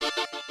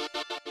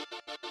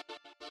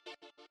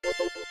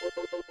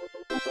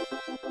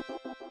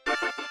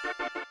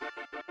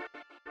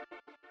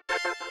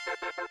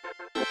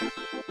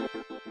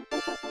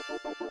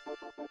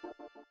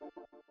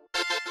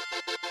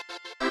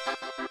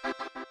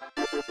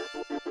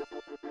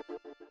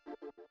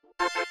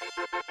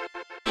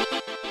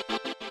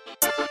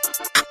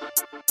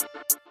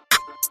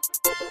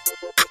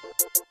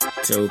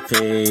Two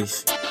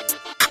pigs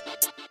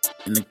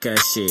in the cut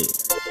shit.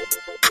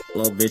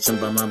 Little bitch, I'm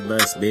by my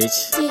bus,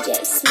 bitch.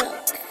 DJ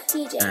Smoke,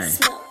 DJ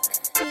Smoke,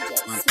 DJ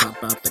Smoke. I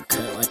pop out the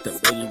cut like the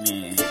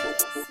boogeyman.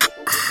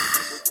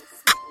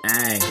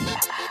 Ay,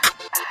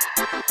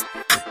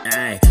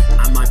 ay,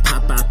 I might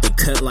pop out the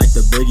cut like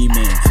the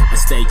boogeyman. I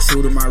stay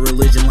true to my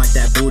religion like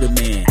that Buddha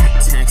man.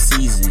 Tax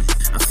season,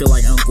 I feel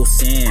like Uncle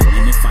Sam.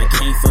 And if I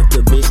can't fuck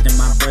the bitch, then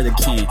my brother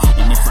can.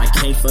 And if I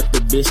can't fuck the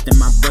bitch, then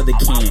my brother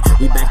can.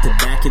 We back to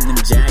back in them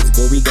Jags,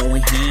 boy, we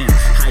going ham.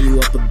 How you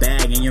up a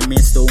bag and your man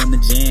still in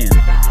the jam?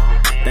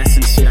 That's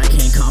some shit I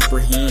can't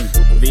comprehend.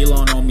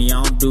 V-Lone on me,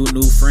 I don't do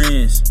new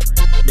friends.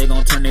 They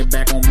gon' turn their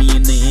back on me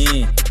in the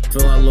end.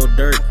 Feel like a little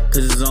dirt,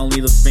 cause it's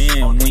only the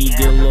fam. When you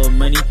get a little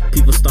money,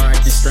 people start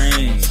acting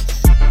strange.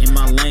 In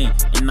my lane,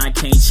 and I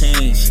can't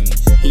change.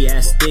 He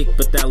asked thick,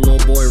 but that little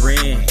boy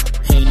ran.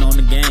 Hating on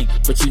the gang,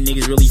 but you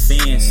niggas really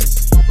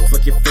fans.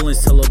 Fuck your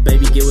feelings, tell little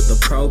baby get with the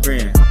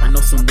program. I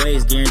know some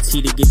ways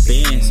guaranteed to get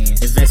bands.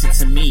 Invested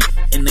to me,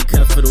 in the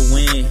cut for the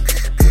win.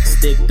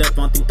 Sticked up,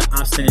 I don't think the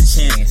ops stand a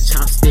chance.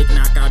 Chopstick,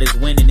 knock out his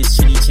win and his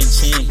chinny chin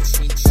chin.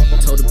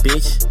 Told the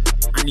bitch,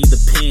 I need the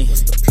pen.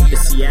 The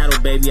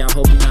Seattle, baby, I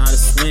hope you know how to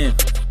swim.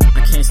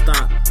 I can't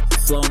stop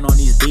floating on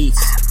these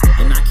beats.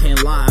 And I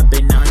can't lie, I've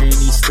been out here in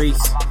these streets.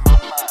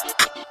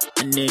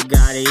 A nigga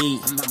gotta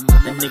eat.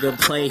 A nigga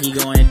play, he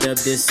gon' end up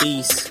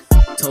deceased.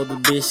 Told the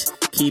bitch,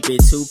 keep it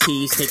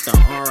 2-piece. Take the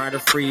R out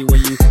of free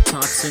when you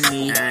talk to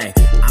me. Ay,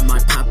 I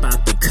might pop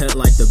out the cut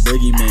like the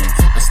boogeyman.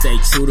 I stay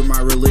true to my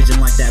religion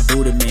like that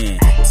Buddha man.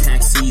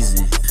 Tax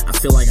season, I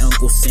feel like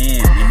Uncle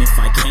Sam. And if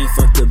I can't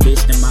fuck the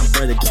bitch, then my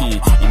brother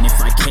can. And if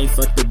I can't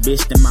fuck the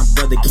bitch, then my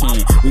brother can.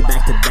 We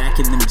back to back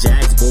in them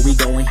Jags, boy, we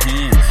going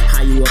ham.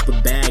 How you up a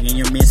bag and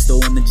your man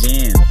still in the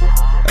jam?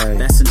 Ay.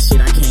 That's some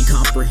shit I can't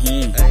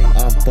comprehend. Ay.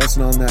 I'm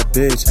bustin' on that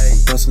bitch. I'm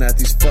bustin' at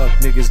these fuck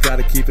niggas.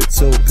 Gotta keep it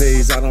 2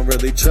 P's. I don't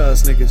really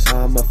trust niggas.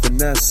 I'm a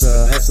finesse,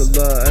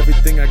 hustler.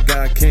 Everything I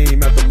got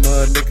came out the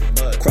mud,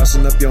 nigga.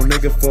 Crossing up your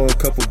nigga for a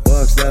couple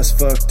bucks. That's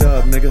fucked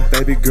up, nigga.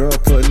 Baby girl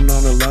putting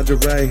on her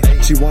lingerie.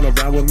 She wanna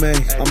ride with me.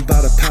 I'm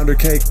about a pound of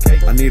cake.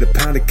 I need a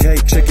pound of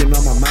cake. Chicken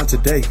on my mind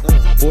today.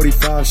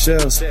 45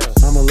 shells.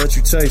 I'ma let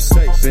you taste.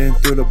 Been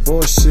through the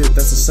bullshit.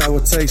 That's a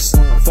sour taste.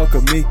 Fuck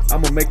with me.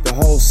 I'ma make the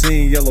whole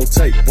scene yellow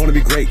tape. Wanna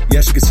be great.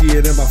 Yeah, she can see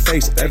it in my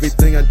face.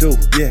 Everything I do.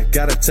 Yeah,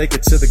 gotta take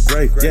it to the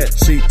grave. Yeah,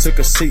 she took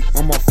a seat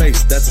on my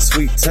face. That's a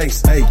sweet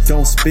taste. Hey,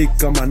 don't speak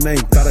on my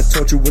name. Gotta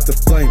torture with the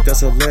flame.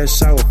 That's a lead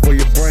shower for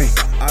your brain.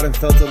 I done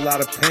felt a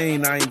lot of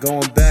pain. I ain't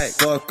going back.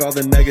 Fuck all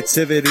the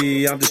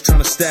negativity. I'm just trying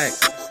to stack.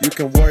 You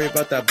can worry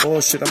about that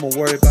bullshit. I'ma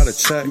worry about a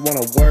check. You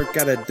wanna work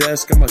at a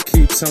desk? I'ma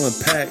keep telling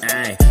Pack.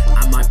 Ay,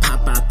 I might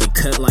pop out the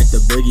cut like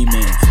the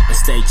boogeyman. I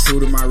stay true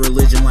to my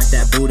religion like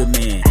that Buddha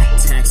man.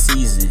 Tax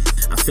season,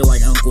 I feel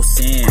like Uncle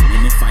Sam.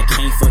 And if I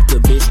can't fuck the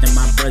bitch, then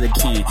my brother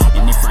can.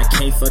 And if I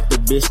can't fuck the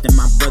bitch, then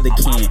my brother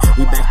can.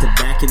 We back to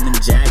back in them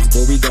Jags,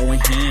 boy, we going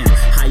ham.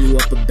 How you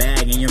up a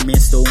bag and your man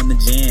still in the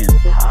jam?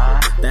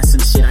 That's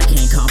some shit I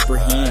can't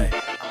comprehend.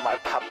 I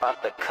might pop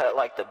out the cut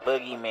like the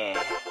boogeyman.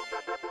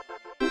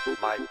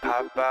 Might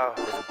pop out.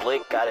 This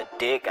blick got a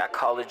dick, I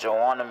call it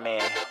Joanna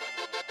man.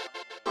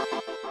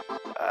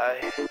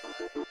 Aye.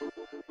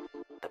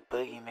 The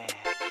boogeyman.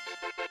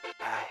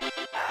 Aye.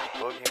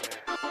 Boogeyman.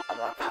 I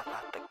might pop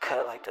out the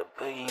cut like the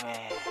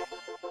boogeyman.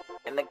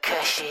 In the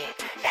cut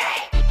shit.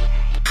 Aye.